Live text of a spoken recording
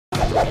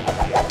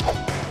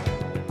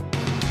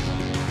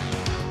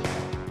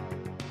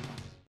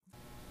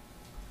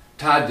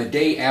Todd, the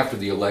day after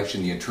the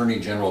election, the Attorney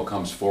General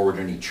comes forward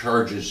and he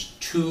charges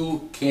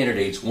two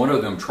candidates. One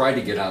of them tried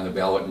to get on the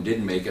ballot and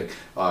didn't make it,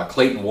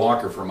 Clayton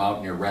Walker from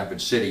out near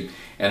Rapid City,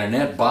 and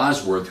Annette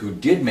Bosworth, who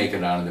did make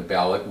it on the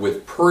ballot,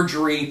 with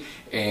perjury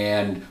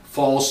and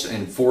false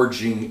and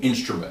forging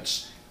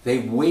instruments. They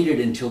waited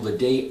until the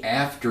day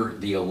after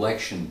the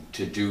election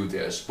to do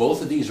this.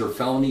 Both of these are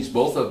felonies.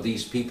 Both of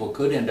these people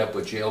could end up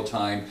with jail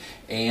time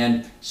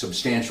and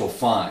substantial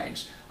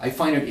fines. I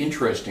find it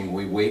interesting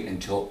we wait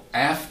until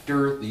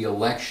after the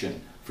election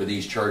for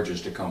these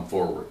charges to come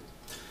forward.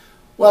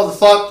 Well, the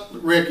thought,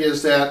 Rick,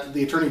 is that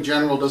the Attorney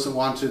General doesn't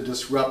want to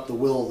disrupt the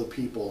will of the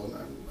people.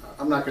 And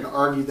I'm not going to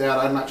argue that.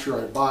 I'm not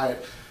sure I buy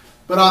it.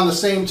 But on the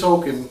same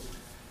token,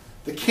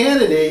 the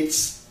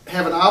candidates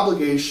have an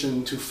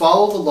obligation to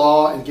follow the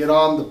law and get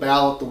on the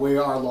ballot the way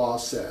our law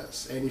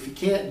says. And if you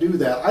can't do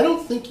that, I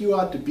don't think you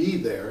ought to be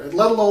there,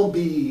 let alone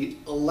be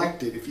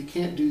elected, if you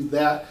can't do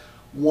that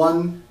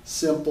one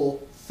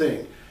simple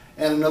thing.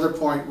 And another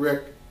point,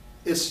 Rick,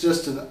 it's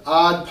just an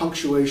odd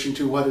punctuation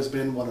to what has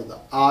been one of the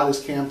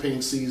oddest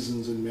campaign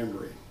seasons in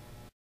memory.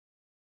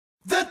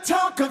 The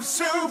talk of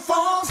Sioux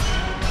Falls,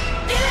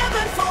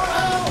 even for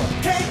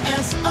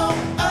KSOO.